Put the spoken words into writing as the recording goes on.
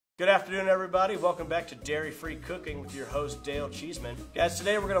Good afternoon, everybody. Welcome back to Dairy-Free Cooking with your host, Dale Cheesman. Guys,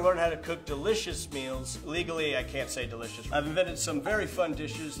 today we're going to learn how to cook delicious meals. Legally, I can't say delicious. I've invented some very fun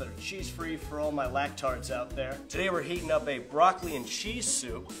dishes that are cheese-free for all my lactards out there. Today we're heating up a broccoli and cheese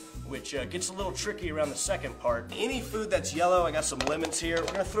soup, which gets a little tricky around the second part. Any food that's yellow, I got some lemons here.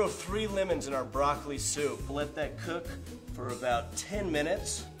 We're going to throw 3 lemons in our broccoli soup. Let that cook for about 10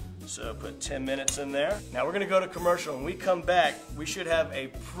 minutes. So put 10 minutes in there. Now we're gonna go to commercial. When we come back, we should have a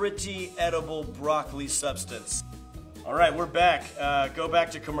pretty edible broccoli substance. All right, we're back. Go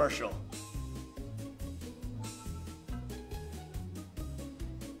back to commercial.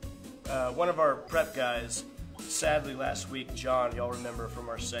 One of our prep guys, sadly last week, John, y'all remember from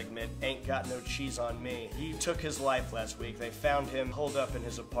our segment, Ain't Got No Cheese on Me. He took his life last week. They found him holed up in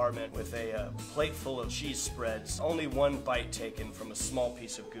his apartment with a plate full of cheese spreads. Only one bite taken from a small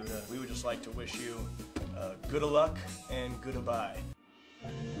piece of Gouda. We would just like to wish you good luck and goodbye.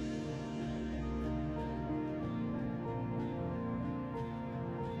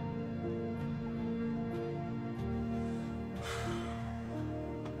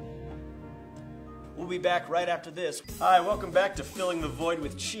 We'll be back right after this. Hi, welcome back to Filling the Void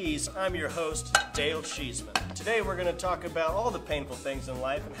with Cheese. I'm your host, Dale Cheesman. Today we're going to talk about all the painful things in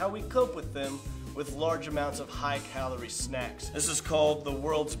life and how we cope with them with large amounts of high-calorie snacks. This is called the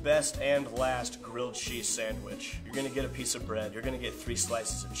world's best and last grilled cheese sandwich. You're going to get a piece of bread, you're going to get 3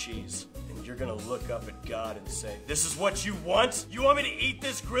 slices of cheese, and you're going to look up at God and say, "This is what you want? You want me to eat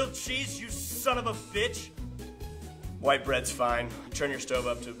this grilled cheese, you son of a bitch?" White bread's fine. Turn your stove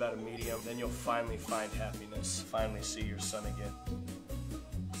up to about a medium, then you'll finally find happiness. Finally see your son again.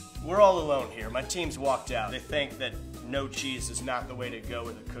 We're all alone here. My team's walked out. They think that no cheese is not the way to go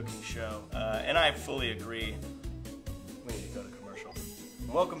with a cooking show. And I fully agree. We need to go to commercial.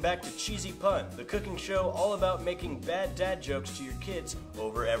 Welcome back to Cheesy Pun, the cooking show all about making bad dad jokes to your kids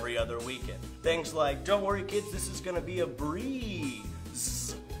over every other weekend. Things like, "Don't worry kids, this is gonna be a breeze."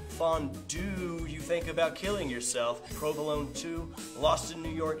 Fondue, you think about killing yourself. Provolone 2, Lost in New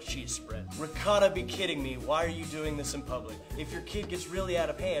York cheese spread. Ricotta, be kidding me, why are you doing this in public? If your kid gets really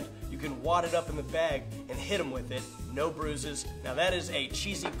out of hand, you can wad it up in the bag and hit him with it. No bruises. Now that is a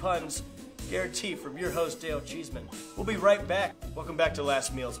Cheesy Puns guarantee from your host, Dale Cheesman. We'll be right back. Welcome back to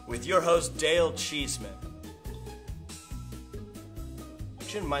Last Meals with your host, Dale Cheesman.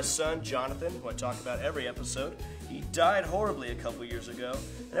 My son, Jonathan, who I talk about every episode, he died horribly a couple years ago,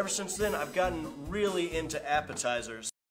 and ever since then I've gotten really into appetizers.